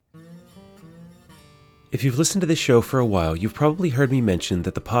If you've listened to this show for a while, you've probably heard me mention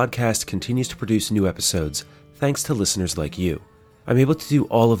that the podcast continues to produce new episodes thanks to listeners like you. I'm able to do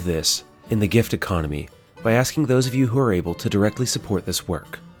all of this in the gift economy by asking those of you who are able to directly support this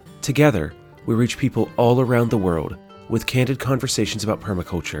work. Together, we reach people all around the world with candid conversations about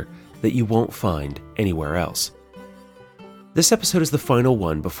permaculture that you won't find anywhere else. This episode is the final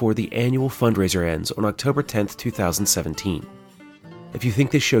one before the annual fundraiser ends on October 10th, 2017. If you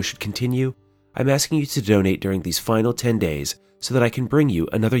think this show should continue, I'm asking you to donate during these final 10 days so that I can bring you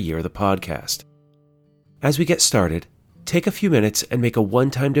another year of the podcast. As we get started, take a few minutes and make a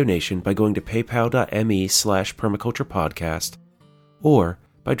one-time donation by going to paypal.me/permaculturepodcast or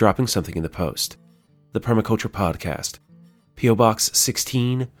by dropping something in the post. The Permaculture Podcast, P.O. Box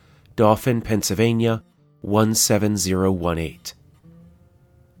 16, Dauphin, Pennsylvania, 17018.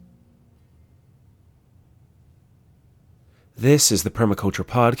 This is the Permaculture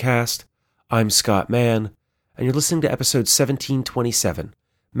Podcast. I'm Scott Mann, and you're listening to episode 1727,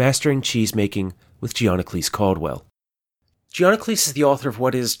 Mastering Cheesemaking with Gianaclis Caldwell. Gianaclis is the author of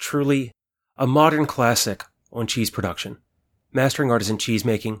what is truly a modern classic on cheese production, Mastering Artisan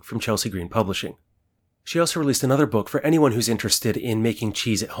Cheesemaking from Chelsea Green Publishing. She also released another book for anyone who's interested in making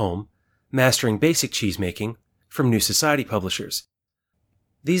cheese at home, Mastering Basic Cheesemaking from New Society Publishers.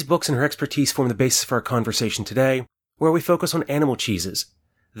 These books and her expertise form the basis for our conversation today, where we focus on animal cheeses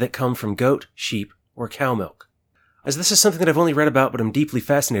that come from goat, sheep, or cow milk. As this is something that I've only read about but I'm deeply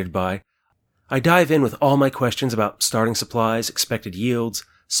fascinated by, I dive in with all my questions about starting supplies, expected yields,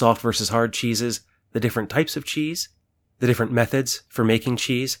 soft versus hard cheeses, the different types of cheese, the different methods for making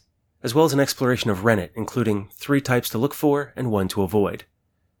cheese, as well as an exploration of rennet, including 3 types to look for and 1 to avoid.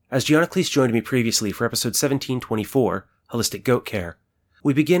 As Gianaclis joined me previously for episode 1724, Holistic Goat Care,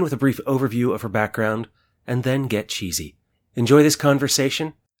 we begin with a brief overview of her background and then get cheesy. Enjoy this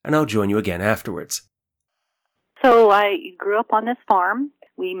conversation, and I'll join you again afterwards. So I grew up on this farm.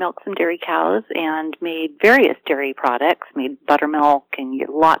 We milked some dairy cows and made various dairy products, made buttermilk and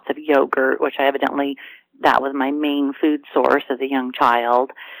lots of yogurt, which that was my main food source as a young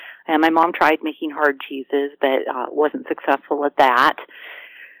child. And my mom tried making hard cheeses, but wasn't successful at that.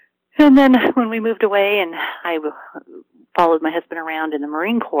 And then when we moved away and I followed my husband around in the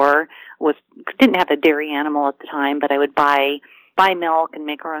Marine Corps, didn't have a dairy animal at the time, but I would buy milk and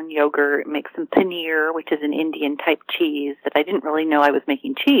make our own yogurt, make some paneer, which is an Indian type cheese that I didn't really know I was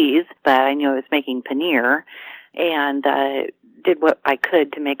making cheese, but I knew I was making paneer, and did what I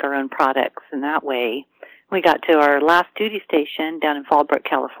could to make our own products in that way. We got to our last duty station down in Fallbrook,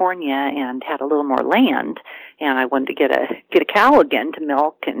 California, and had a little more land, and I wanted to get a cow again to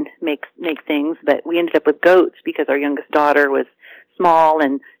milk and make things, but we ended up with goats because our youngest daughter was small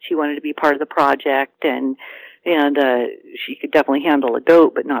and she wanted to be part of the project, and she could definitely handle a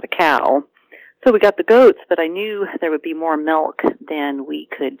goat, but not a cow. So we got the goats, but I knew there would be more milk than we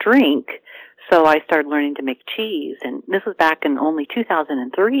could drink. So I started learning to make cheese, and this was back in only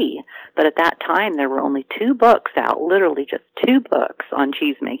 2003. But at that time, there were only 2 books out, literally just 2 books on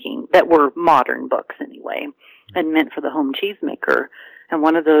cheese making that were modern books anyway, and meant for the home cheesemaker. And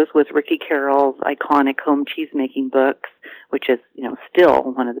one of those was Ricky Carroll's iconic home cheesemaking books, which is,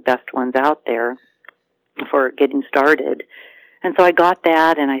 still one of the best ones out there for getting started. And so I got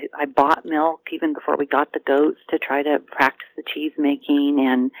that, and I bought milk even before we got the goats to try to practice the cheese making,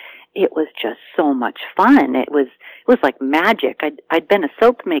 and it was just so much fun. It was like magic. I'd been a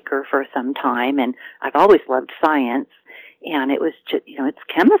soap maker for some time, and I've always loved science, and it was just, it's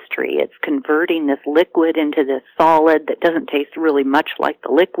chemistry. It's converting this liquid into this solid that doesn't taste really much like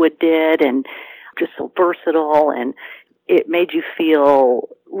the liquid did, and just so versatile, and it made you feel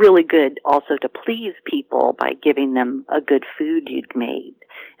really good also to please people by giving them a good food you'd made.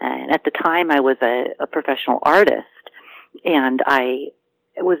 And at the time I was a professional artist, and I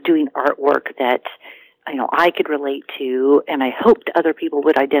was doing artwork that, I could relate to, and I hoped other people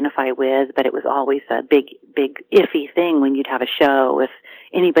would identify with, but it was always a big iffy thing when you'd have a show, if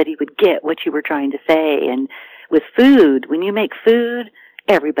anybody would get what you were trying to say. And with food, when you make food,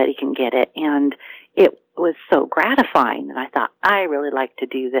 everybody can get it, and it was so gratifying, and I thought, I really like to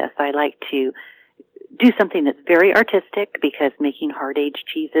do this. I like to do something that's very artistic, because making hard-aged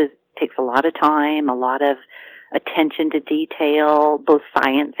cheeses takes a lot of time, a lot of attention to detail, both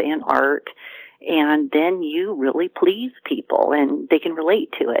science and art, and then you really please people, and they can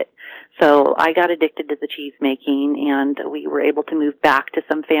relate to it. So I got addicted to the cheese making, and we were able to move back to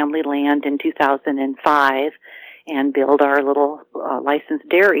some family land in 2005 and build our little licensed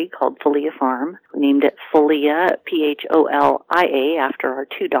dairy called Folia Farm. We named it Folia, Pholia, after our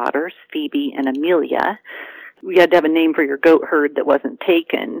 2 daughters, Phoebe and Amelia. we had to have a name for your goat herd that wasn't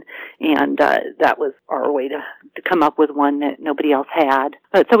taken, and that was our way to come up with one that nobody else had.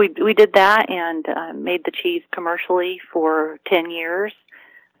 But so we did that and made the cheese commercially for 10 years.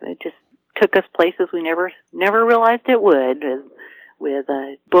 It just took us places we never realized it would, with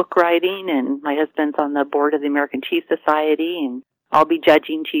book writing, and my husband's on the board of the American Cheese Society, and I'll be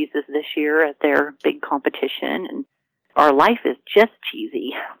judging cheeses this year at their big competition, and our life is just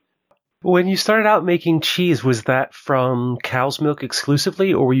cheesy. When you started out making cheese, was that from cow's milk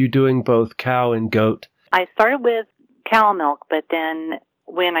exclusively, or were you doing both cow and goat? I started with cow milk, but then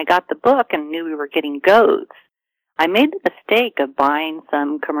when I got the book and knew we were getting goats, I made the mistake of buying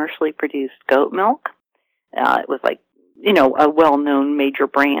some commercially produced goat milk. It was like, a well-known major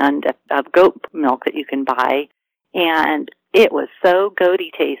brand of goat milk that you can buy, and it was so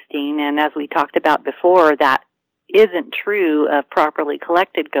goaty tasting, and as we talked about before, that isn't true of properly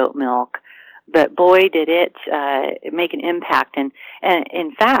collected goat milk, but boy, did it make an impact. And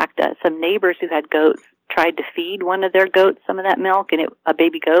in fact, some neighbors who had goats tried to feed one of their goats some of that milk, and a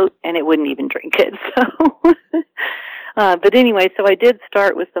baby goat, and it wouldn't even drink it. So, but anyway, so I did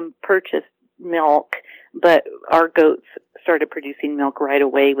start with some purchased milk, but our goats started producing milk right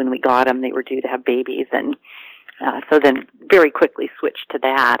away when we got them. They were due to have babies, and so then very quickly switched to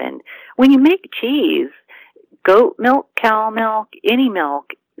that. And when you make cheese, goat milk, cow milk, any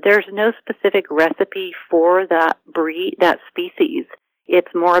milk, there's no specific recipe for that breed, that species.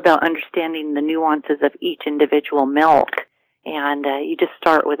 It's more about understanding the nuances of each individual milk. And you just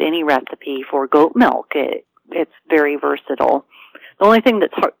start with any recipe for goat milk. It's very versatile. The only thing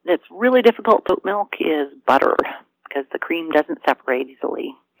that's really difficult with goat milk is butter, because the cream doesn't separate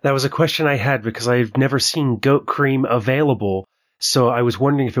easily. That was a question I had because I've never seen goat cream available. So I was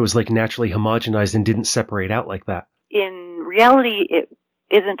wondering if it was like naturally homogenized and didn't separate out like that. In reality, it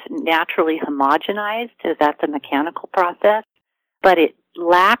isn't naturally homogenized, as that's a mechanical process, but it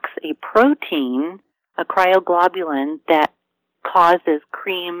lacks a protein, a cryoglobulin, that causes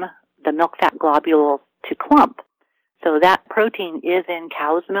cream, the milk fat globules, to clump. So that protein is in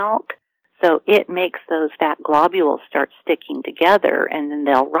cow's milk, so it makes those fat globules start sticking together, and then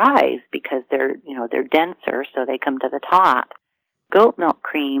they'll rise because they're denser, so they come to the top. Goat milk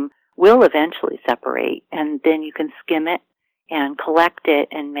cream will eventually separate, and then you can skim it and collect it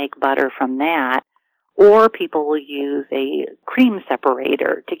and make butter from that. Or people will use a cream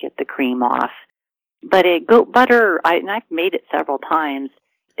separator to get the cream off. But a goat butter, and I've made it several times,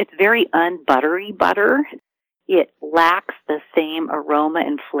 it's very unbuttery butter. It lacks the same aroma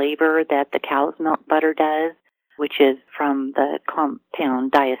and flavor that the cow's milk butter does, which is from the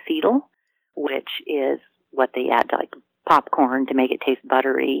compound diacetyl, which is what they add to like popcorn to make it taste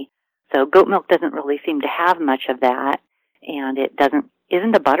buttery. So goat milk doesn't really seem to have much of that, and it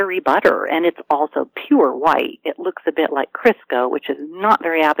isn't a buttery butter, and it's also pure white. It looks a bit like Crisco, which is not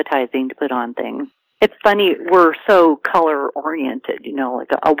very appetizing to put on things. It's funny, we're so color-oriented,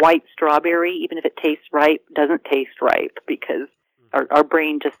 like a white strawberry, even if it tastes ripe, doesn't taste ripe because our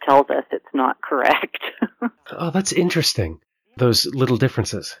brain just tells us it's not correct. Oh, that's interesting, those little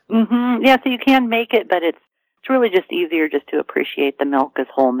differences. Mm-hmm. Yeah, so you can make it, but it's really just easier just to appreciate the milk as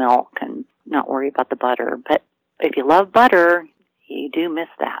whole milk and not worry about the butter. But if you love butter, you do miss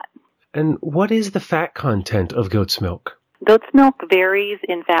that. And what is the fat content of goat's milk? Goat's milk varies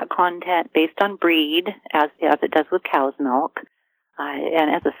in fat content based on breed, as it does with cow's milk,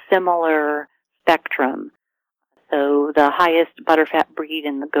 and has a similar spectrum. So the highest butterfat breed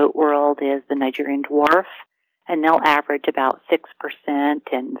in the goat world is the Nigerian dwarf, and they'll average about 6%,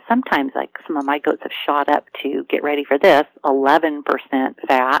 and sometimes, like some of my goats have shot up to, get ready for this, 11%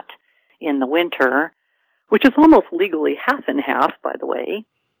 fat in the winter, which is almost legally half and half, by the way.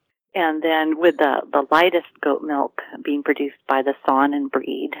 And then with the lightest goat milk being produced by the Saanen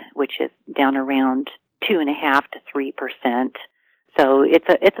breed, which is down around 2.5% to 3%. So it's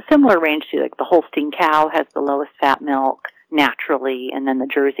a similar range to like the Holstein cow has the lowest fat milk naturally, and then the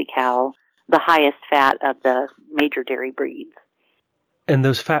Jersey cow, the highest fat of the major dairy breeds. And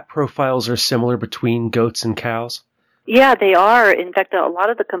those fat profiles are similar between goats and cows? Yeah, they are. In fact, a lot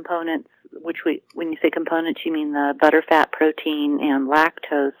of the components, when you say components, you mean the butterfat, protein, and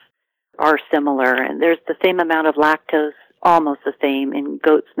lactose, are similar. And there's the same amount of lactose, almost the same, in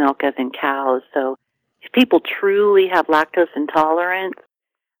goat's milk as in cows. So if people truly have lactose intolerance,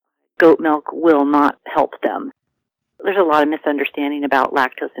 goat milk will not help them. There's a lot of misunderstanding about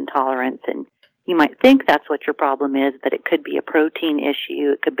lactose intolerance, and you might think that's what your problem is, but it could be a protein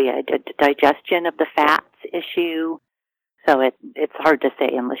issue. It could be a digestion of the fats issue. So it's hard to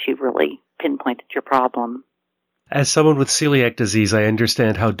say unless you've really pinpointed your problem. As someone with celiac disease, I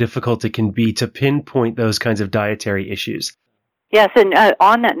understand how difficult it can be to pinpoint those kinds of dietary issues. Yes, and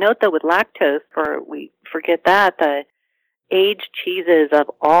on that note, though, with lactose, we forget that, the aged cheeses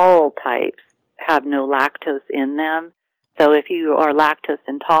of all types have no lactose in them. So if you are lactose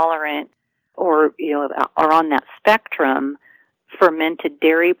intolerant or, are on that spectrum, fermented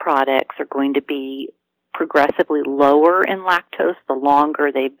dairy products are going to be progressively lower in lactose the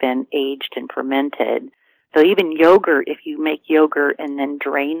longer they've been aged and fermented. So even yogurt, if you make yogurt and then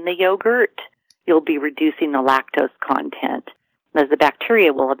drain the yogurt, you'll be reducing the lactose content, as the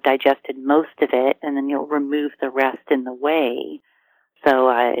bacteria will have digested most of it, and then you'll remove the rest in the whey. So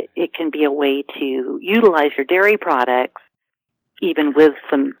it can be a way to utilize your dairy products even with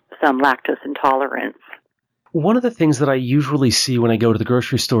some lactose intolerance. One of the things that I usually see when I go to the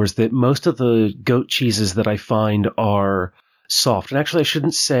grocery store is that most of the goat cheeses that I find are soft. And actually, I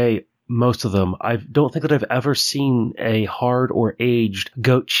shouldn't say most of them. I don't think that I've ever seen a hard or aged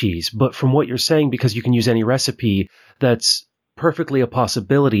goat cheese. But from what you're saying, because you can use any recipe, that's perfectly a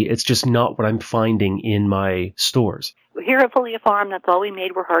possibility. It's just not what I'm finding in my stores. Here at Folia Farm, that's all we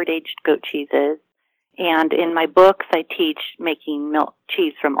made were hard-aged goat cheeses. And in my books, I teach making milk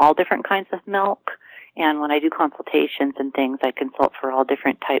cheese from all different kinds of milk. And when I do consultations and things, I consult for all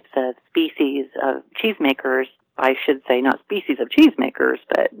different types of species of cheesemakers. I should say not species of cheesemakers,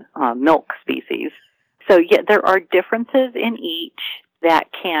 but milk species. So, yeah, there are differences in each that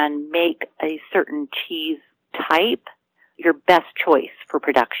can make a certain cheese type your best choice for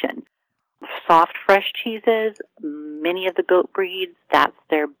production. Soft, fresh cheeses, many of the goat breeds, that's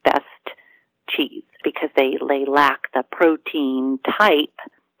their best cheese because they lack the protein type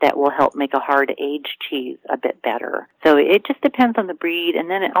that will help make a hard-aged cheese a bit better. So it just depends on the breed, and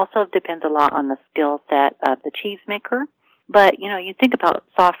then it also depends a lot on the skill set of the cheesemaker. But, you think about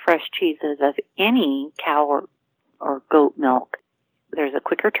soft, fresh cheeses of any cow or goat milk. There's a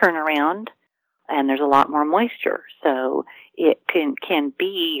quicker turnaround, and there's a lot more moisture. So it can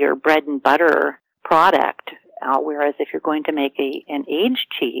be your bread and butter product, whereas if you're going to make an aged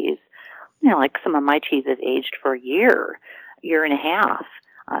cheese, like some of my cheeses aged for a year and a half,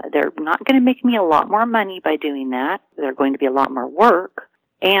 they're not going to make me a lot more money by doing that. They're going to be a lot more work,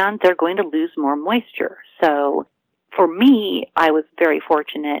 and they're going to lose more moisture. So for me, I was very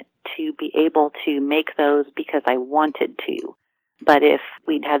fortunate to be able to make those because I wanted to. But if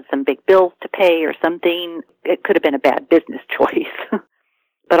we'd had some big bills to pay or something, it could have been a bad business choice.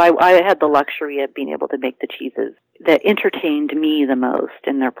 But I had the luxury of being able to make the cheeses that entertained me the most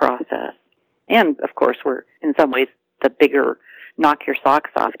in their process. And, of course, were in some ways the bigger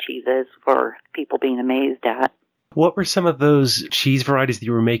knock-your-socks-off cheeses for people being amazed at. What were some of those cheese varieties that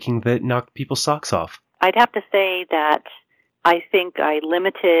you were making that knocked people's socks off? I'd have to say that I think I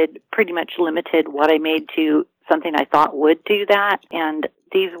pretty much limited what I made to something I thought would do that. And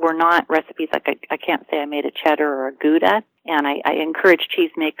these were not recipes like I can't say I made a cheddar or a Gouda. And I encourage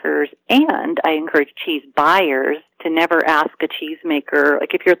cheesemakers and I encourage cheese buyers to never ask a cheesemaker,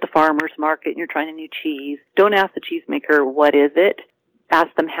 like if you're at the farmer's market and you're trying a new cheese, don't ask the cheesemaker, what is it?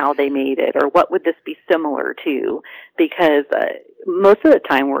 Ask them how they made it or what would this be similar to? Because most of the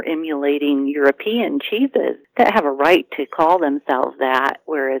time we're emulating European cheeses that have a right to call themselves that,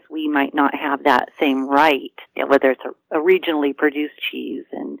 whereas we might not have that same right, whether it's a regionally produced cheese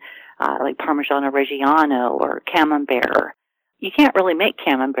and like Parmigiano Reggiano or Camembert. You can't really make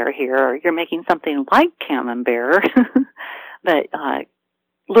Camembert here, or you're making something like Camembert, but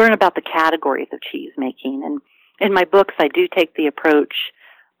learn about the categories of cheese making. And in my books, I do take the approach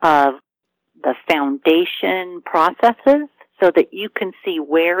of the foundation processes so that you can see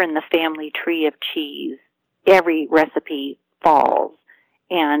where in the family tree of cheese every recipe falls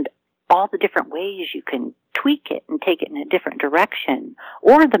and all the different ways you can tweak it and take it in a different direction.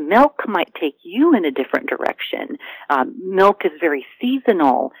 Or the milk might take you in a different direction. Milk is very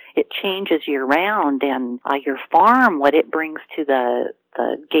seasonal. It changes year round, and your farm, what it brings to the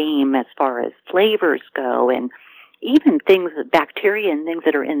game as far as flavors go, and even things, bacteria and things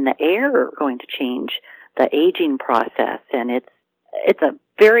that are in the air are going to change the aging process. And it's a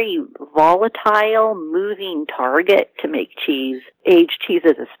very volatile, moving target to make cheese, aged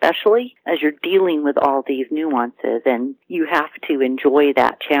cheeses especially, as you're dealing with all these nuances. And you have to enjoy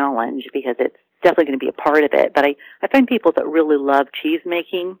that challenge because it's definitely going to be a part of it. But I find people that really love cheese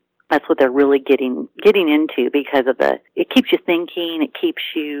making, that's what they're really getting into because of it keeps you thinking, it keeps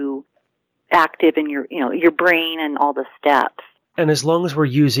you active in your brain and all the steps. And as long as we're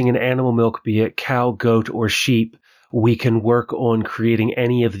using an animal milk, be it cow, goat, or sheep, we can work on creating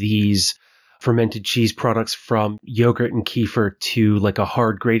any of these fermented cheese products from yogurt and kefir to like a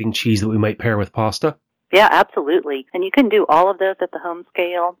hard grating cheese that we might pair with pasta? Yeah, absolutely. And you can do all of those at the home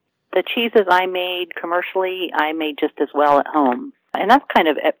scale. The cheeses I made commercially, I made just as well at home. And that's kind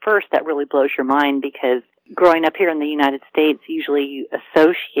of, at first, that really blows your mind because growing up here in the United States, usually you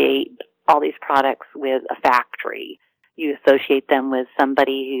associate all these products with a factory. You associate them with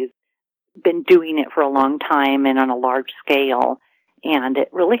somebody who's been doing it for a long time and on a large scale. And it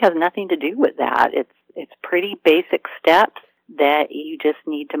really has nothing to do with that. It's pretty basic steps that you just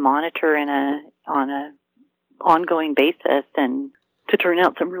need to monitor on a ongoing basis and to turn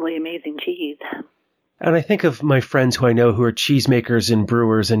out some really amazing cheese. And I think of my friends who I know who are cheesemakers and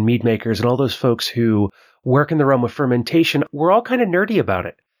brewers and mead makers and all those folks who work in the realm of fermentation. We're all kind of nerdy about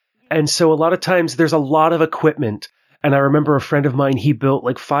it. And so a lot of times there's a lot of equipment. And I remember a friend of mine, he built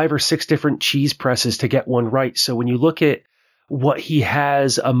like 5 or 6 different cheese presses to get one right. So when you look at what he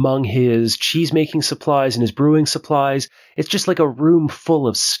has among his cheesemaking supplies and his brewing supplies, it's just like a room full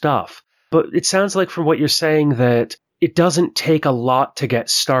of stuff. But it sounds like from what you're saying that it doesn't take a lot to get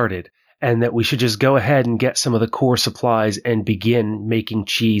started and that we should just go ahead and get some of the core supplies and begin making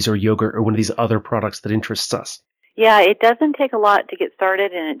cheese or yogurt or one of these other products that interests us. Yeah, it doesn't take a lot to get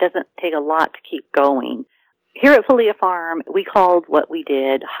started, and it doesn't take a lot to keep going. Here at Filia Farm, we called what we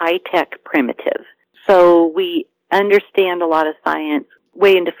did high-tech primitive. So we understand a lot of science,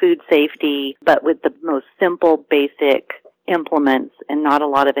 way into food safety, but with the most simple, basic implements and not a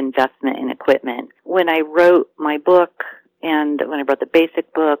lot of investment in equipment. When I wrote my book and when I wrote the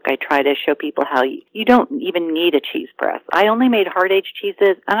basic book, I try to show people how you don't even need a cheese press. I only made hard-aged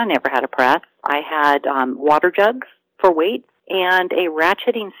cheeses, and I never had a press. I had water jugs for weights and a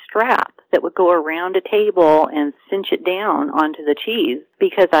ratcheting strap that would go around a table and cinch it down onto the cheese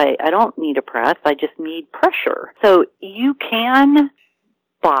because I don't need a press. I just need pressure. So you can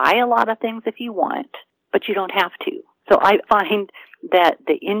buy a lot of things if you want, but you don't have to. So I find that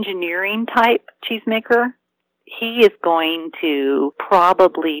the engineering type cheesemaker, he is going to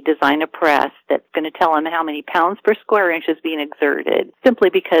probably design a press that's going to tell him how many pounds per square inch is being exerted simply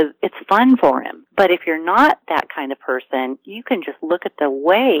because it's fun for him. But if you're not that kind of person, you can just look at the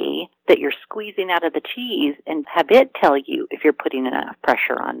way that you're squeezing out of the cheese and have it tell you if you're putting enough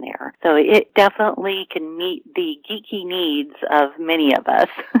pressure on there. So it definitely can meet the geeky needs of many of us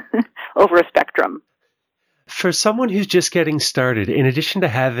over a spectrum. For someone who's just getting started, in addition to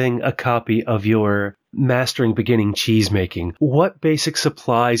having a copy of your Mastering Beginning Cheesemaking, what basic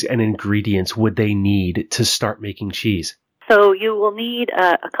supplies and ingredients would they need to start making cheese? So you will need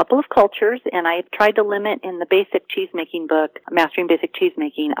a couple of cultures, and I've tried to limit in the basic cheesemaking book, Mastering Basic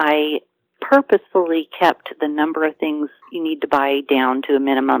Cheesemaking, I purposefully kept the number of things you need to buy down to a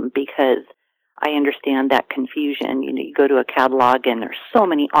minimum because I understand that confusion. You go to a catalog and there's so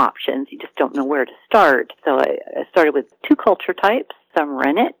many options. You just don't know where to start. So I started with 2 culture types, some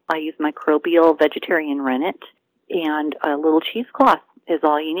rennet. I use microbial vegetarian rennet, and a little cheesecloth is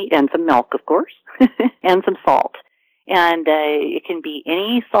all you need, and some milk, of course, and some salt. And it can be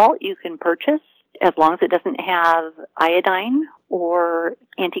any salt you can purchase as long as it doesn't have iodine or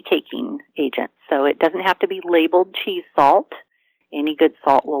anti-caking agents. So it doesn't have to be labeled cheese salt. Any good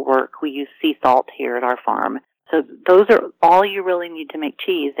salt will work. We use sea salt here at our farm. So those are all you really need to make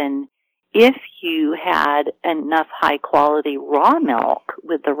cheese. And if you had enough high-quality raw milk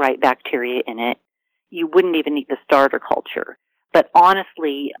with the right bacteria in it, you wouldn't even need the starter culture. But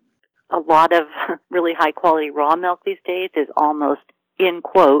honestly, a lot of really high-quality raw milk these days is almost, in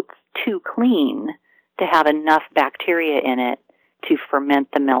quotes, too clean to have enough bacteria in it to ferment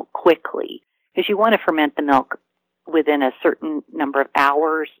the milk quickly. Because you want to ferment the milk within a certain number of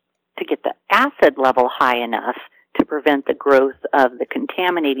hours to get the acid level high enough to prevent the growth of the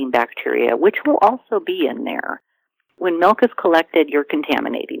contaminating bacteria, which will also be in there. When milk is collected, you're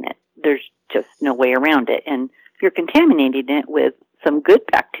contaminating it. There's just no way around it. And you're contaminating it with some good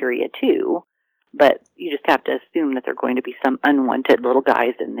bacteria too, but you just have to assume that there are going to be some unwanted little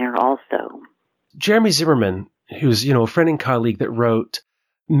guys in there also. Jeremy Zimmerman, who's, a friend and colleague that wrote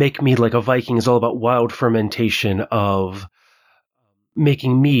Make Mead Like a Viking, is all about wild fermentation of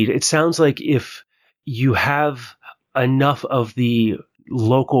making mead. It sounds like if you have enough of the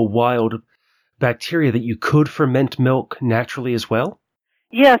local wild bacteria that you could ferment milk naturally as well?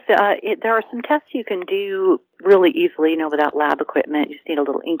 Yes, there are some tests you can do really easily, without lab equipment. You just need a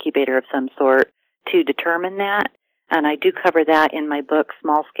little incubator of some sort to determine that. And I do cover that in my book,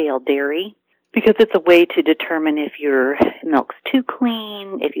 Small Scale Dairy, because it's a way to determine if your milk's too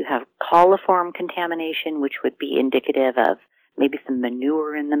clean, if you have coliform contamination, which would be indicative of maybe some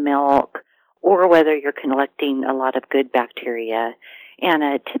manure in the milk, or whether you're collecting a lot of good bacteria. And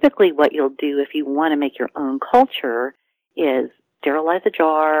typically what you'll do if you want to make your own culture is sterilize a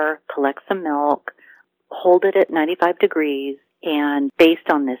jar, collect some milk, hold it at 95 degrees, and based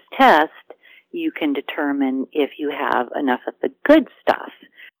on this test, you can determine if you have enough of the good stuff.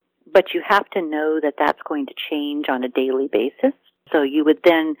 But you have to know that that's going to change on a daily basis. So you would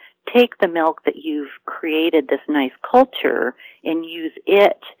then take the milk that you've created this nice culture and use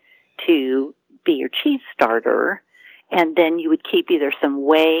it to be your cheese starter, and then you would keep either some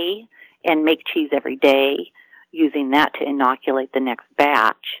whey and make cheese every day, using that to inoculate the next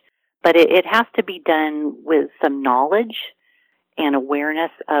batch. But it has to be done with some knowledge and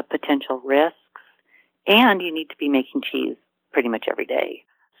awareness of potential risks, and you need to be making cheese pretty much every day.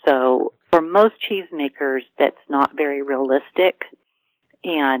 So for most cheesemakers, that's not very realistic.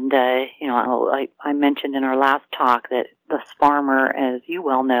 And, I mentioned in our last talk that this farmer, as you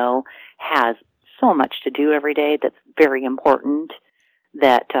well know, has so much to do every day that's very important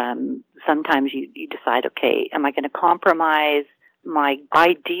that sometimes you decide, okay, am I going to compromise my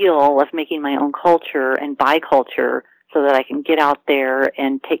ideal of making my own culture and biculture so that I can get out there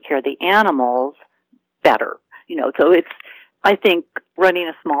and take care of the animals better? So I think running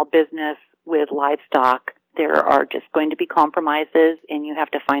a small business with livestock, there are just going to be compromises, and you have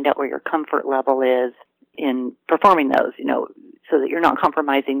to find out where your comfort level is in performing those, so that you're not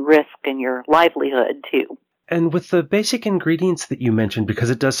compromising risk and your livelihood too. And with the basic ingredients that you mentioned, because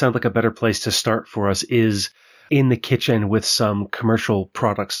it does sound like a better place to start for us, is in the kitchen with some commercial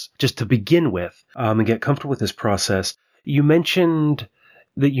products just to begin with and get comfortable with this process. You mentioned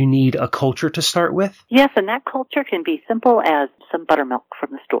that you need a culture to start with? Yes, and that culture can be simple as some buttermilk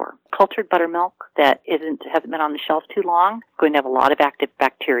from the store. Cultured buttermilk that hasn't been on the shelf too long is going to have a lot of active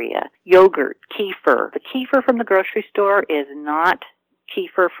bacteria. Yogurt, kefir. The kefir from the grocery store is not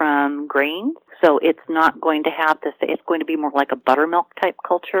kefir from grains, so it's not going to have this. It's going to be more like a buttermilk type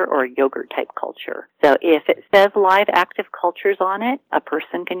culture or a yogurt type culture. So if it says live active cultures on it, a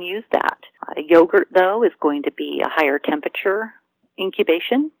person can use that. Yogurt, though, is going to be a higher temperature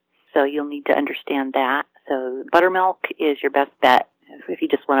incubation, so you'll need to understand that. So buttermilk is your best bet if you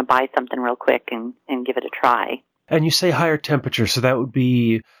just want to buy something real quick and give it a try. And you say higher temperature, so that would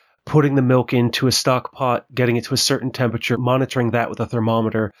be putting the milk into a stock pot, getting it to a certain temperature, monitoring that with a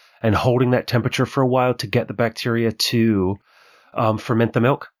thermometer, and holding that temperature for a while to get the bacteria to ferment the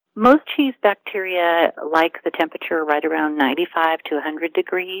milk? Most cheese bacteria like the temperature right around 95 to 100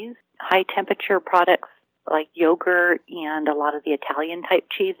 degrees. High temperature products like yogurt and a lot of the Italian type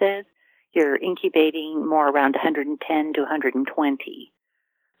cheeses, you're incubating more around 110 to 120.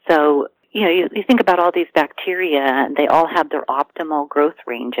 So, you think about all these bacteria, and they all have their optimal growth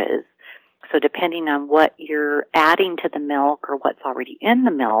ranges. So depending on what you're adding to the milk or what's already in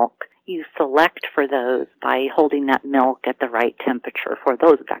the milk, you select for those by holding that milk at the right temperature for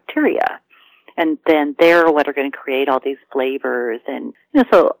those bacteria. And then they're what are going to create all these flavors. And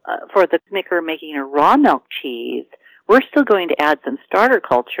so for the maker making a raw milk cheese, we're still going to add some starter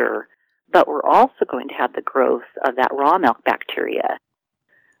culture, but we're also going to have the growth of that raw milk bacteria.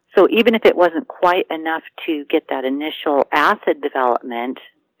 So even if it wasn't quite enough to get that initial acid development,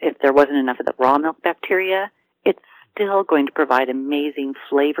 if there wasn't enough of the raw milk bacteria, it's still going to provide amazing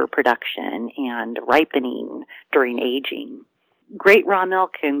flavor production and ripening during aging. Great raw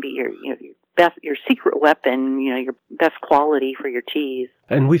milk can be your secret weapon, your best quality for your cheese.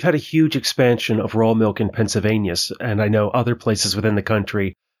 And we've had a huge expansion of raw milk in Pennsylvania, and I know other places within the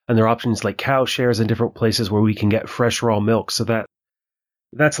country, and there are options like cow shares in different places where we can get fresh raw milk, so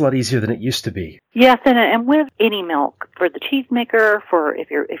that's a lot easier than it used to be. Yes, and with any milk, for the cheesemaker, for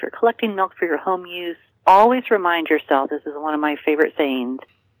if you're collecting milk for your home use, always remind yourself, this is one of my favorite sayings,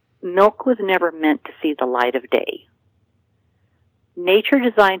 milk was never meant to see the light of day. Nature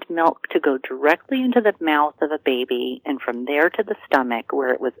designed milk to go directly into the mouth of a baby and from there to the stomach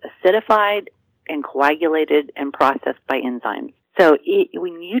where it was acidified and coagulated and processed by enzymes. So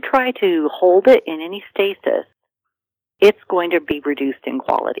when you try to hold it in any stasis, it's going to be reduced in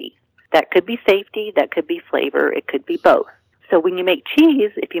quality. That could be safety, that could be flavor, it could be both. So when you make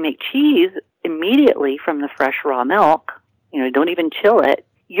cheese, if you make cheese immediately from the fresh raw milk, don't even chill it,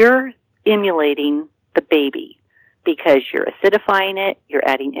 you're emulating the baby. Because you're acidifying it, you're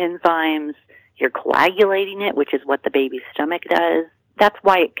adding enzymes, you're coagulating it, which is what the baby's stomach does. That's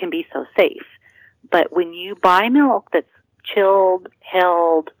why it can be so safe. But when you buy milk that's chilled,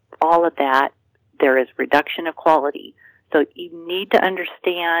 held, all of that, there is reduction of quality. So you need to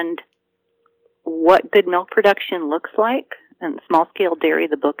understand what good milk production looks like. And Small Scale Dairy,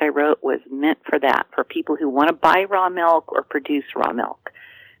 the book I wrote, was meant for that, for people who want to buy raw milk or produce raw milk.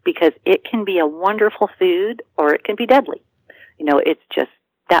 Because it can be a wonderful food or it can be deadly. It's just,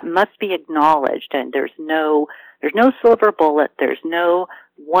 that must be acknowledged, and there's no silver bullet, there's no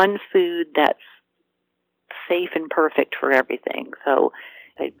one food that's safe and perfect for everything. So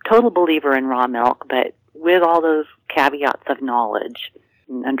a total believer in raw milk, but with all those caveats of knowledge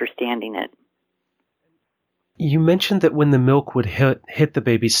and understanding it. You mentioned that when the milk would hit the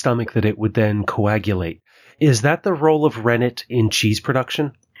baby's stomach that it would then coagulate. Is that the role of rennet in cheese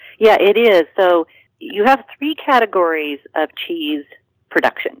production? Yeah, it is. So you have 3 categories of cheese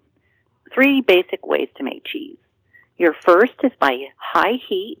production. 3 basic ways to make cheese. Your first is by high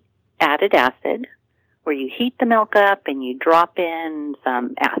heat added acid, where you heat the milk up and you drop in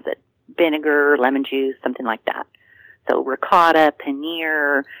some acid, vinegar, lemon juice, something like that. So ricotta,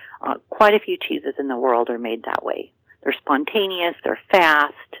 paneer, quite a few cheeses in the world are made that way. They're spontaneous, they're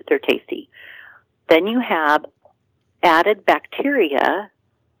fast, they're tasty. Then you have added bacteria,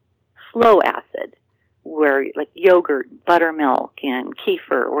 slow acid, where like yogurt, buttermilk, and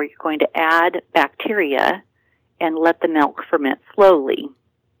kefir, where you're going to add bacteria and let the milk ferment slowly.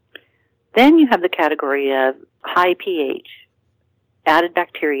 Then you have the category of high pH, added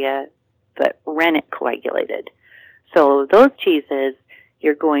bacteria, but rennet coagulated. So those cheeses,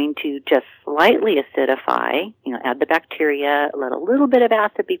 you're going to just slightly acidify, add the bacteria, let a little bit of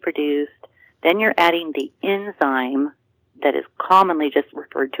acid be produced. Then you're adding the enzyme that is commonly just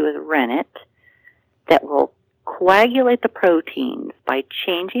referred to as rennet that will coagulate the proteins by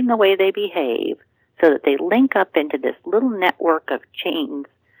changing the way they behave so that they link up into this little network of chains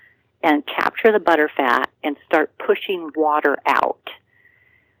and capture the butter fat and start pushing water out.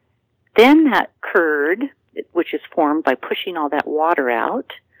 Then that curd, which is formed by pushing all that water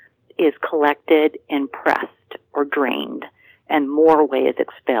out, is collected and pressed or drained, and more whey is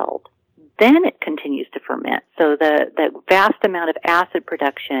expelled. Then it continues to ferment. So the vast amount of acid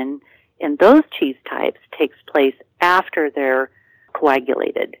production in those cheese types takes place after they're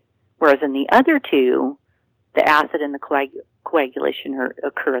coagulated, whereas in the other 2, the acid and the coagulation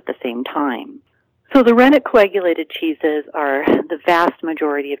occur at the same time. So the rennet coagulated cheeses are the vast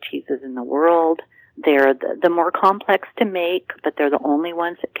majority of cheeses in the world. They're the more complex to make, but they're the only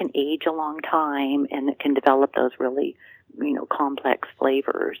ones that can age a long time and that can develop those really, complex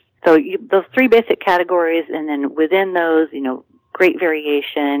flavors. So those 3 basic categories, and then within those, great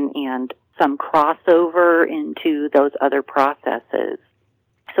variation and some crossover into those other processes.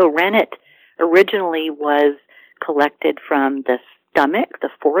 So rennet originally was collected from the stomach, the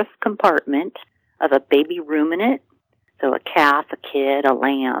 4th compartment of a baby ruminant, so a calf, a kid, a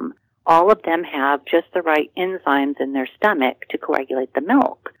lamb. All of them have just the right enzymes in their stomach to coagulate the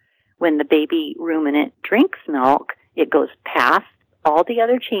milk. When the baby ruminant drinks milk, it goes past all the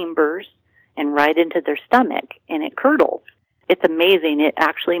other chambers and right into their stomach, and it curdles. It's amazing. It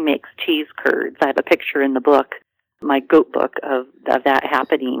actually makes cheese curds. I have a picture in the book, my goat book, of that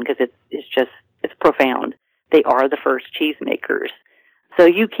happening because it's profound. They are the first cheesemakers. So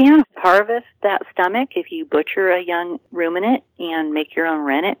you can harvest that stomach if you butcher a young ruminant and make your own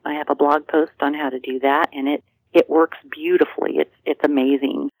rennet. I have a blog post on how to do that, and it works beautifully. It's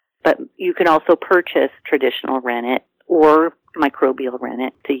amazing. But you can also purchase traditional rennet or microbial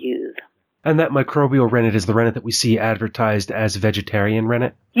rennet to use. And that microbial rennet is the rennet that we see advertised as vegetarian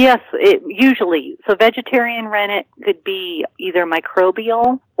rennet? Yes, usually. So vegetarian rennet could be either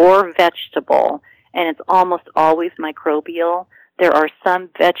microbial or vegetable, and it's almost always microbial. There are some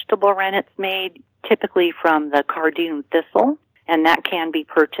vegetable rennets made, typically from the cardoon thistle, and that can be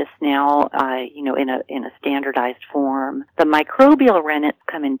purchased now, in a standardized form. The microbial rennets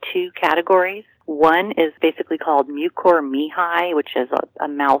come in 2 categories. One is basically called mucor mihi, which is a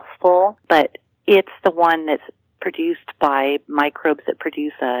mouthful, but it's the one that's produced by microbes that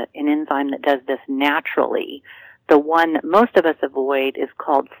produce an enzyme that does this naturally. The one that most of us avoid is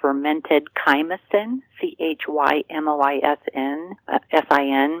called fermented chymosin, chymosin,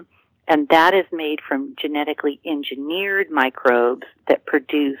 and that is made from genetically engineered microbes that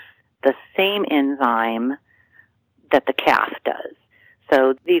produce the same enzyme that the calf does.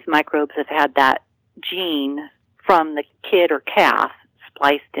 So these microbes have had that gene from the kid or calf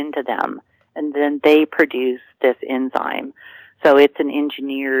spliced into them, and then they produce this enzyme. So it's an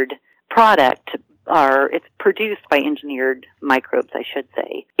engineered product, or it's produced by engineered microbes, I should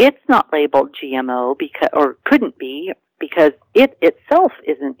say. It's not labeled GMO or couldn't be, because it itself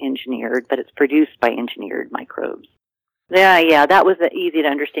isn't engineered, but it's produced by engineered microbes. Yeah, that was easy to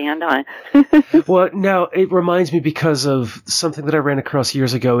understand, huh? Well, now, it reminds me because of something that I ran across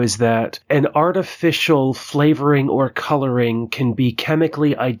years ago is that an artificial flavoring or coloring can be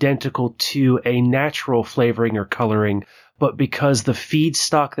chemically identical to a natural flavoring or coloring, but because the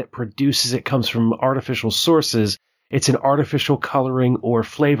feedstock that produces it comes from artificial sources, it's an artificial coloring or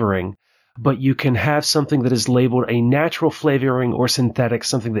flavoring. But you can have something that is labeled a natural flavoring or synthetic,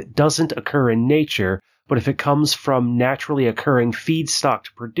 something that doesn't occur in nature, but if it comes from naturally occurring feedstock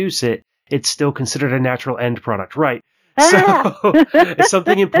to produce it, it's still considered a natural end product, right? So it's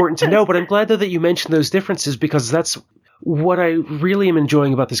something important to know, but I'm glad, though, that you mentioned those differences, because that's what I really am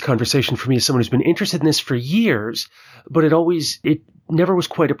enjoying about this conversation for me as someone who's been interested in this for years, but it never was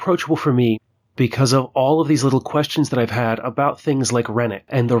quite approachable for me because of all of these little questions that I've had about things like rennet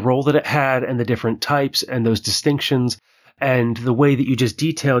and the role that it had and the different types and those distinctions and the way that you just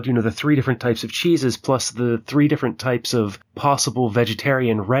detailed, the 3 different types of cheeses plus the 3 different types of possible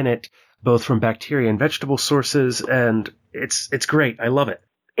vegetarian rennet, both from bacteria and vegetable sources. And it's great. I love it.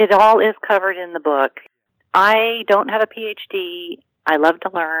 It all is covered in the book. I don't have a PhD. I love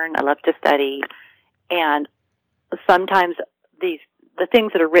to learn. I love to study. And sometimes the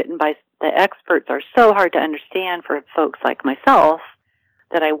things that are written by the experts are so hard to understand for folks like myself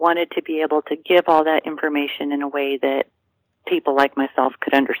that I wanted to be able to give all that information in a way that people like myself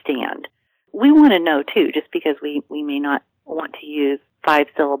could understand. We want to know, too, just because we may not want to use 5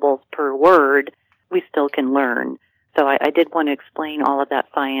 syllables per word, we still can learn. So I did want to explain all of that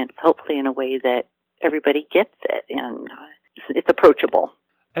science, hopefully in a way that everybody gets it and it's approachable.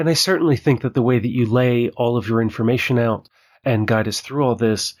 And I certainly think that the way that you lay all of your information out and guide us through all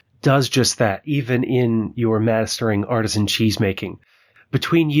this does just that, even in your mastering artisan cheesemaking.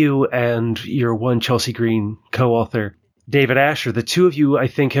 Between you and your one Chelsea Green co-author, David Asher, the 2 of you, I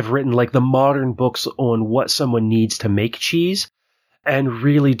think, have written like the modern books on what someone needs to make cheese and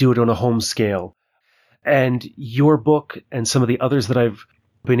really do it on a home scale. And your book and some of the others that I've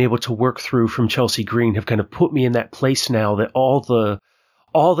been able to work through from Chelsea Green have kind of put me in that place now that all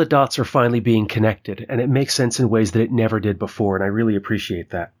the dots are finally being connected, and it makes sense in ways that it never did before, and I really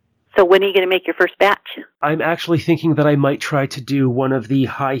appreciate that. So when are you going to make your first batch? I'm actually thinking that I might try to do one of the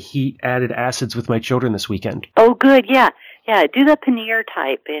high heat added acids with my children this weekend. Oh, good. Yeah. Do the paneer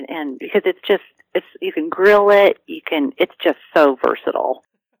type, and because you can grill it. It's just so versatile.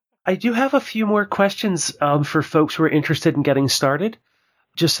 I do have a few more questions for folks who are interested in getting started,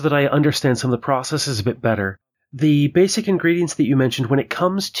 just so that I understand some of the processes a bit better. The basic ingredients that you mentioned, when it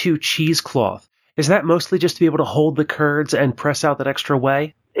comes to cheesecloth, is that mostly just to be able to hold the curds and press out that extra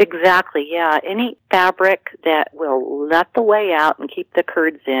whey? Exactly, yeah. Any fabric that will let the whey out and keep the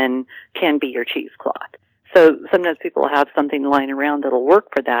curds in can be your cheesecloth. So sometimes people have something lying around that'll work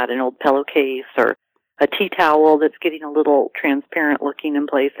for that, an old pillowcase or a tea towel that's getting a little transparent looking in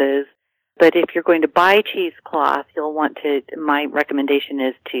places. But if you're going to buy cheesecloth, my recommendation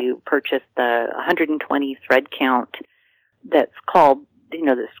is to purchase the 120 thread count that's called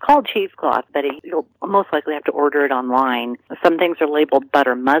cheesecloth, but you'll most likely have to order it online. Some things are labeled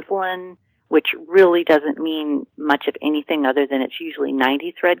butter muslin, which really doesn't mean much of anything other than it's usually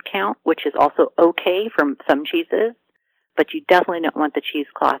 90 thread count, which is also okay from some cheeses. But you definitely don't want the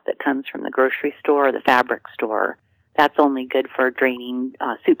cheesecloth that comes from the grocery store or the fabric store. That's only good for draining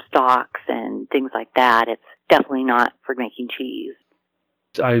soup stocks and things like that. It's definitely not for making cheese.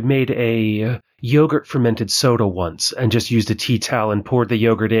 I made a yogurt fermented soda once and just used a tea towel and poured the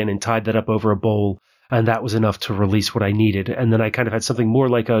yogurt in and tied that up over a bowl, and that was enough to release what I needed. And then I kind of had something more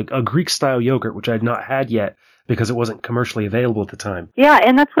like a Greek-style yogurt, which I had not had yet because it wasn't commercially available at the time. Yeah,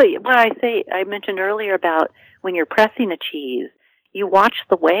 and that's what I mentioned earlier about when you're pressing a cheese, you watch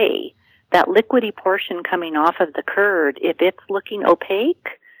the whey. That liquidy portion coming off of the curd, if it's looking opaque,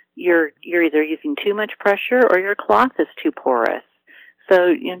 you're either using too much pressure or your cloth is too porous.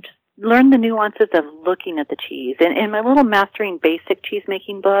 So just learn the nuances of looking at the cheese. And in my little Mastering Basic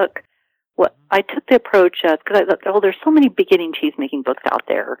Cheesemaking book, I took the approach of, because I thought, there's so many beginning cheesemaking books out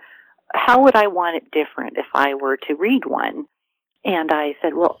there. How would I want it different if I were to read one? And I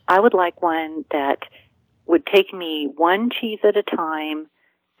said, I would like one that would take me one cheese at a time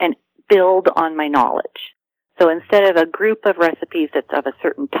and build on my knowledge. So instead of a group of recipes that's of a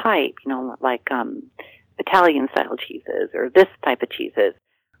certain type, like Italian-style cheeses or this type of cheeses,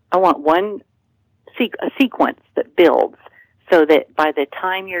 I want a sequence that builds so that by the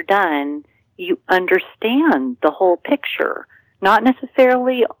time you're done, you understand the whole picture. Not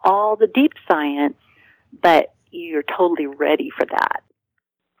necessarily all the deep science, but you're totally ready for that.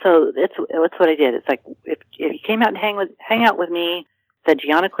 So that's what I did. It's like if you came out and hang out with me, said,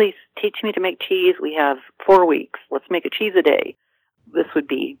 Gianaclis, teach me to make cheese. We have 4 weeks. Let's make a cheese a day. This would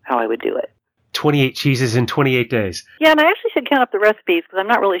be how I would do it. 28 cheeses in 28 days. Yeah, and I actually should count up the recipes because I'm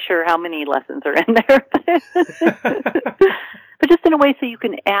not really sure how many lessons are in there. But just in a way so you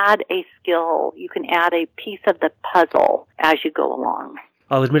can add a skill, you can add a piece of the puzzle as you go along.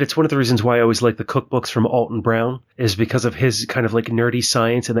 I'll admit it's one of the reasons why I always like the cookbooks from Alton Brown is because of his kind of like nerdy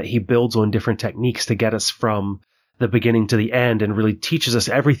science and that he builds on different techniques to get us from the beginning to the end and really teaches us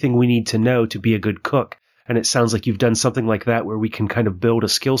everything we need to know to be a good cook. And it sounds like you've done something like that where we can kind of build a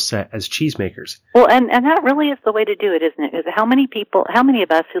skill set as cheesemakers. Well, and that really is the way to do it, isn't it? Because how many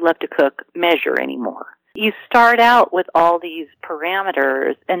of us who love to cook measure anymore? You start out with all these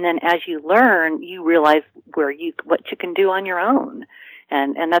parameters, and then as you learn, you realize what you can do on your own.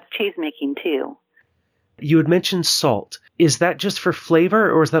 And that's cheesemaking too. You had mentioned salt. Is that just for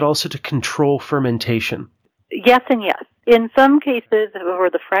flavor, or is that also to control fermentation? Yes and yes. In some cases, for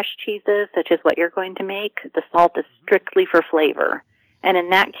the fresh cheeses, such as what you're going to make, the salt is strictly for flavor. And in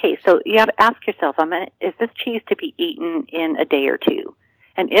that case, so you have to ask yourself, is this cheese to be eaten in a day or two?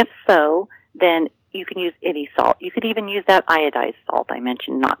 And if so, then you can use any salt. You could even use that iodized salt I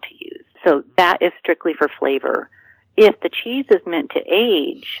mentioned not to use. So that is strictly for flavor. If the cheese is meant to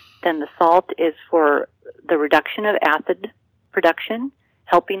age, then the salt is for the reduction of acid production,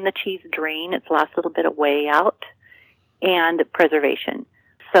 helping the cheese drain its last little bit of whey out, and preservation.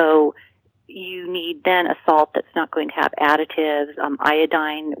 So you need then a salt that's not going to have additives.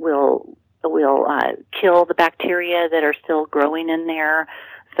 Iodine will kill the bacteria that are still growing in there.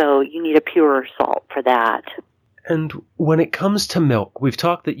 So you need a purer salt for that. And when it comes to milk, we've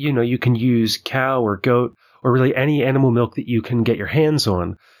talked that, you can use cow or goat or really any animal milk that you can get your hands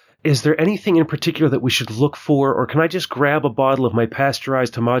on. Is there anything in particular that we should look for, or can I just grab a bottle of my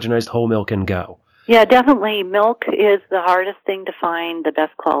pasteurized, homogenized whole milk and go? Yeah, definitely. Milk is the hardest thing to find the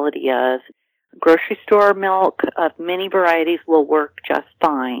best quality of. Grocery store milk of many varieties will work just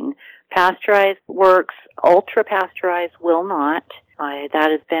fine. Pasteurized works. Ultra-pasteurized will not. That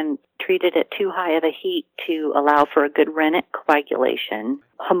has been treated at too high of a heat to allow for a good rennet coagulation.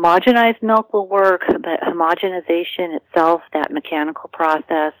 Homogenized milk will work, but homogenization itself, that mechanical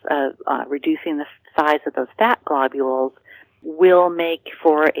process of reducing the size of those fat globules, will make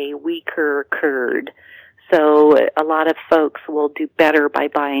for a weaker curd. So a lot of folks will do better by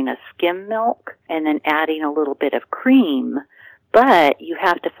buying a skim milk and then adding a little bit of cream. But you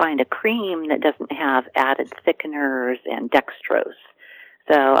have to find a cream that doesn't have added thickeners and dextrose.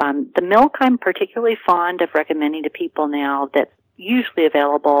 So the milk I'm particularly fond of recommending to people now that's usually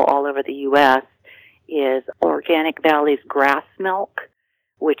available all over the U.S. is Organic Valley's grass milk,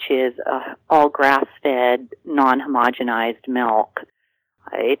 which is all grass-fed, non-homogenized milk.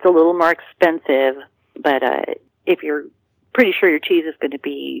 It's a little more expensive, but if you're pretty sure your cheese is going to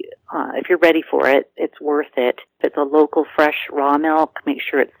be, if you're ready for it, it's worth it. If it's a local fresh raw milk, make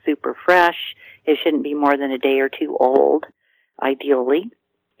sure it's super fresh. It shouldn't be more than a day or two old, ideally.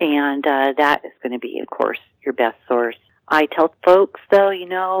 And that is going to be, of course, your best source. I tell folks, though,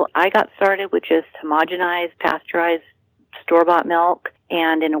 I got started with just homogenized, pasteurized, store-bought milk.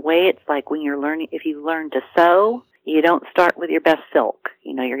 And in a way, it's like if you learn to sew, you don't start with your best silk.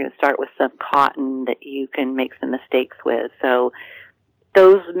 You're going to start with some cotton that you can make some mistakes with. So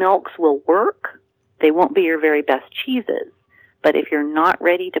those milks will work. They won't be your very best cheeses. But if you're not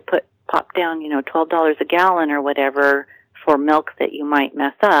ready to pop down, $12 a gallon or whatever for milk that you might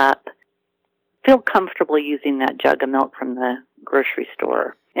mess up, feel comfortable using that jug of milk from the grocery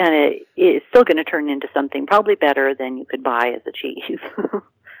store. And it is still going to turn into something probably better than you could buy as a cheese,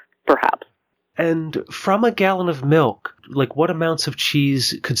 perhaps. And from a gallon of milk, what amounts of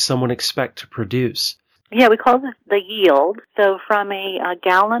cheese could someone expect to produce? Yeah, we call this the yield. So from a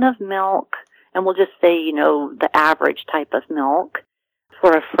gallon of milk, and we'll just say, the average type of milk,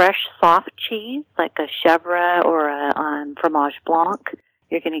 for a fresh soft cheese, like a chèvre or a fromage blanc,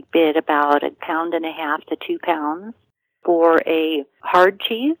 you're going to get about 1.5 pounds to 2 pounds. For a hard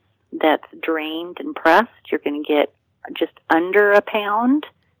cheese that's drained and pressed, you're going to get just under 1 pound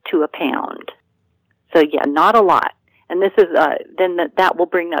to 1 pound. So yeah, not a lot. And this is then that will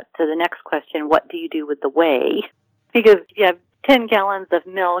bring us to the next question: what do you do with the whey? Because if you have 10 gallons of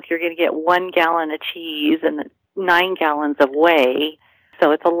milk, you're going to get 1 gallon of cheese and 9 gallons of whey.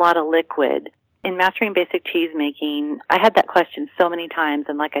 So it's a lot of liquid. In Mastering Basic Cheesemaking, I had that question so many times,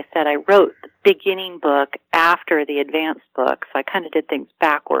 and like I said, I wrote the beginning book after the advanced book, so I kind of did things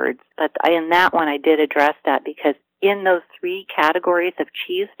backwards. But in that one, I did address that because in those 3 categories of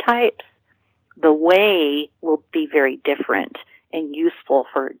cheese types, the whey will be very different and useful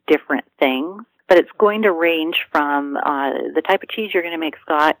for different things. But it's going to range from the type of cheese you're going to make,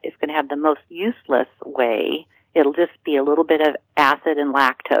 Scott, is going to have the most useless whey. It'll just be a little bit of acid and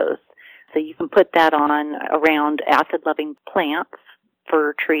lactose. So you can put that on around acid-loving plants,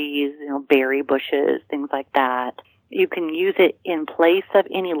 fir trees, berry bushes, things like that. You can use it in place of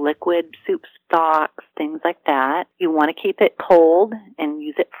any liquid soup stocks, things like that. You want to keep it cold and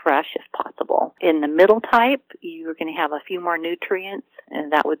use it fresh if possible. In the middle type, you're going to have a few more nutrients,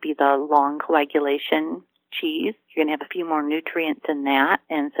 and that would be the long coagulation cheese. You're going to have a few more nutrients in that,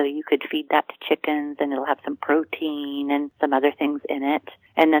 and so you could feed that to chickens, and it'll have some protein and some other things in it.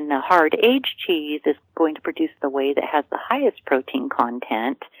 And then the hard-aged cheese is going to produce the whey that has the highest protein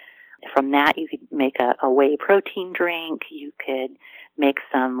content. From that, you could make a whey protein drink. You could make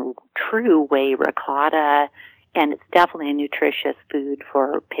some true whey ricotta, and it's definitely a nutritious food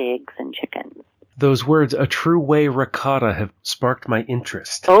for pigs and chickens. Those words, a true whey ricotta, have sparked my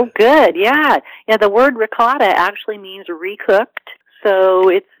interest. Oh, good. Yeah. Yeah, the word ricotta actually means recooked. So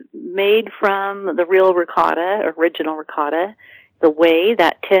it's made from the real ricotta, original ricotta. The whey,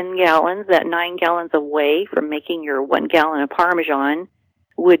 that 10 gallons, that 9 gallons of whey from making your 1 gallon of Parmesan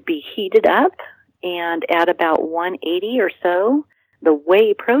would be heated up, and at about 180 or so, the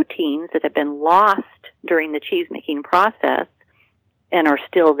whey proteins that have been lost during the cheese making process and are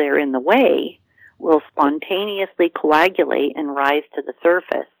still there in the whey will spontaneously coagulate and rise to the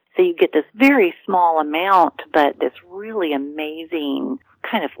surface. So you get this very small amount, but this really amazing,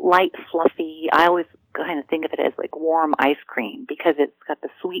 kind of light, fluffy, I always kind of think of it as like warm ice cream because it's got the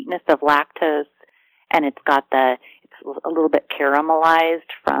sweetness of lactose, and it's a little bit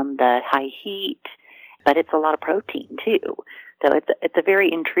caramelized from the high heat, but it's a lot of protein too. So it's a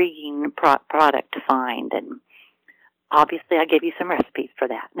very intriguing product to find, and obviously I gave you some recipes for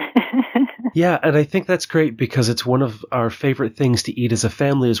that. Yeah, and I think that's great because it's one of our favorite things to eat as a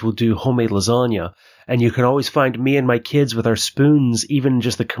family is we'll do homemade lasagna, and you can always find me and my kids with our spoons, even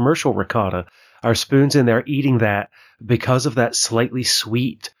just the commercial ricotta, our spoons in there eating that because of that slightly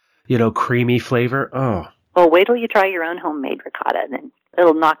sweet, creamy flavor. Oh. Well, wait till you try your own homemade ricotta, then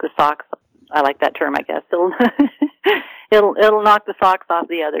it'll knock the socks. I like that term, I guess. It'll knock the socks off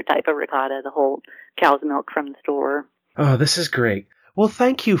the other type of ricotta, the whole cow's milk from the store. Oh, this is great. Well,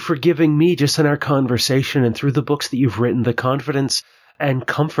 thank you for giving me, just in our conversation and through the books that you've written, the confidence and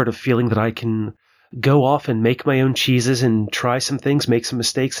comfort of feeling that I can go off and make my own cheeses and try some things, make some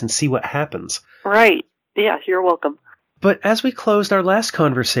mistakes, and see what happens. Right. Yeah, you're welcome. But as we closed our last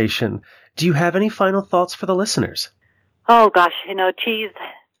conversation, do you have any final thoughts for the listeners? Oh, gosh,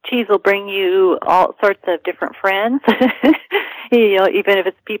 cheese will bring you all sorts of different friends, even if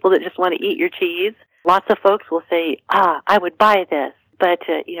it's people that just want to eat your cheese. Lots of folks will say, I would buy this, but,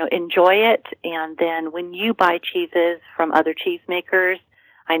 enjoy it. And then when you buy cheeses from other cheesemakers,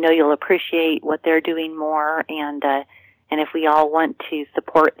 I know you'll appreciate what they're doing more. And if we all want to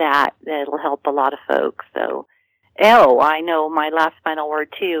support that, it'll help a lot of folks. So, I know my last final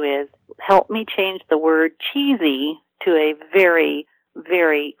word too is help me change the word cheesy to a very,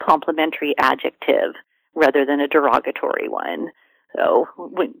 very complimentary adjective rather than a derogatory one. So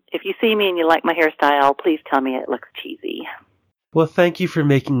if you see me and you like my hairstyle, please tell me it looks cheesy. Well, thank you for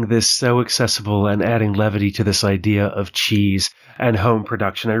making this so accessible and adding levity to this idea of cheese and home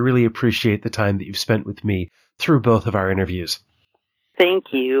production. I really appreciate the time that you've spent with me through both of our interviews.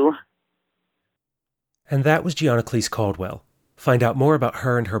 Thank you. And that was Gianaclis Caldwell. Find out more about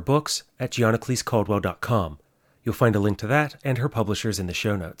her and her books at gianacliscaldwell.com. You'll find a link to that and her publishers in the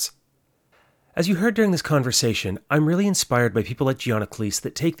show notes. As you heard during this conversation, I'm really inspired by people like Gianaclis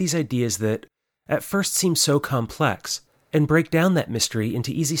that take these ideas that at first seem so complex and break down that mystery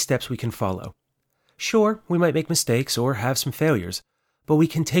into easy steps we can follow. Sure, we might make mistakes or have some failures, but we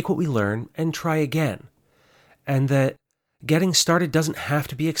can take what we learn and try again. And that getting started doesn't have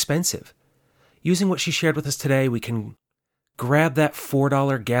to be expensive. Using what she shared with us today, we can grab that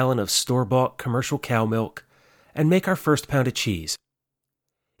 $4 gallon of store-bought commercial cow milk and make our first pound of cheese.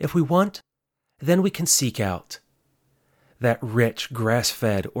 If we want, then we can seek out that rich,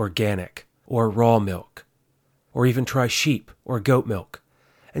 grass-fed, organic, or raw milk, or even try sheep or goat milk,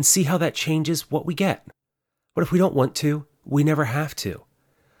 and see how that changes what we get. But if we don't want to, we never have to.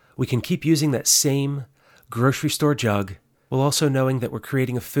 We can keep using that same grocery store jug, while also knowing that we're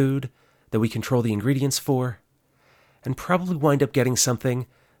creating a food that we control the ingredients for, and probably wind up getting something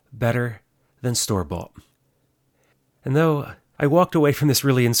better than store-bought. And though I walked away from this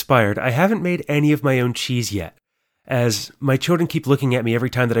really inspired, I haven't made any of my own cheese yet, as my children keep looking at me every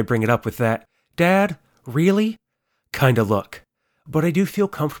time that I bring it up with that, "Dad, really?" kind of look. But I do feel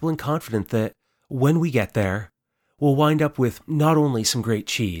comfortable and confident that when we get there, we'll wind up with not only some great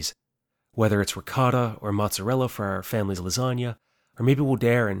cheese, whether it's ricotta or mozzarella for our family's lasagna, or maybe we'll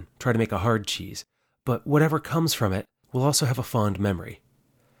dare and try to make a hard cheese, but whatever comes from it, we'll also have a fond memory.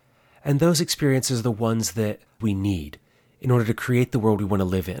 And those experiences are the ones that we need in order to create the world we want to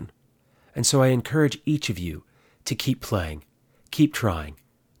live in. And so I encourage each of you to keep playing, keep trying,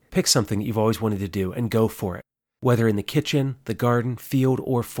 pick something that you've always wanted to do and go for it, whether in the kitchen, the garden, field,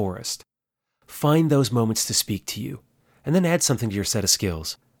 or forest. Find those moments to speak to you, and then add something to your set of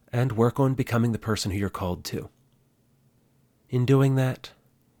skills. and work on becoming the person who you're called to. In doing that,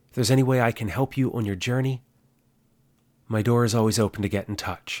 if there's any way I can help you on your journey, my door is always open to get in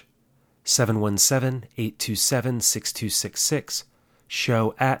touch. 717-827-6266,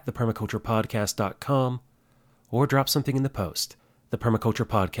 show@thepermaculturepodcast.com, or drop something in the post. The Permaculture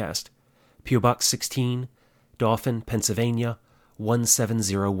Podcast, P.O. Box 16, Dauphin, Pennsylvania,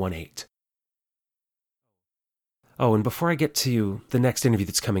 17018. Oh, and before I get to the next interview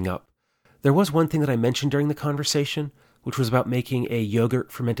that's coming up, there was one thing that I mentioned during the conversation, which was about making a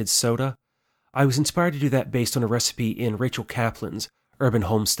yogurt fermented soda. I was inspired to do that based on a recipe in Rachel Kaplan's Urban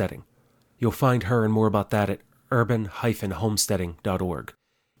Homesteading. You'll find her and more about that at urban-homesteading.org.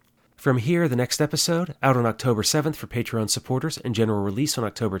 From here, the next episode, out on October 7th for Patreon supporters and general release on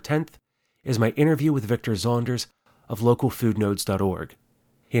October 10th, is my interview with Victor Zonders of localfoodnodes.org.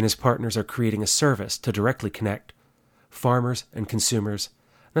 He and his partners are creating a service to directly connect farmers and consumers.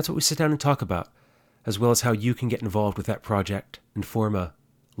 And that's what we sit down and talk about, as well as how you can get involved with that project and form a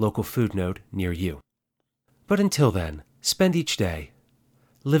local food node near you. But until then, spend each day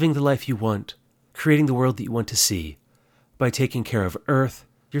living the life you want, creating the world that you want to see, by taking care of Earth,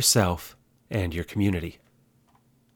 yourself, and your community.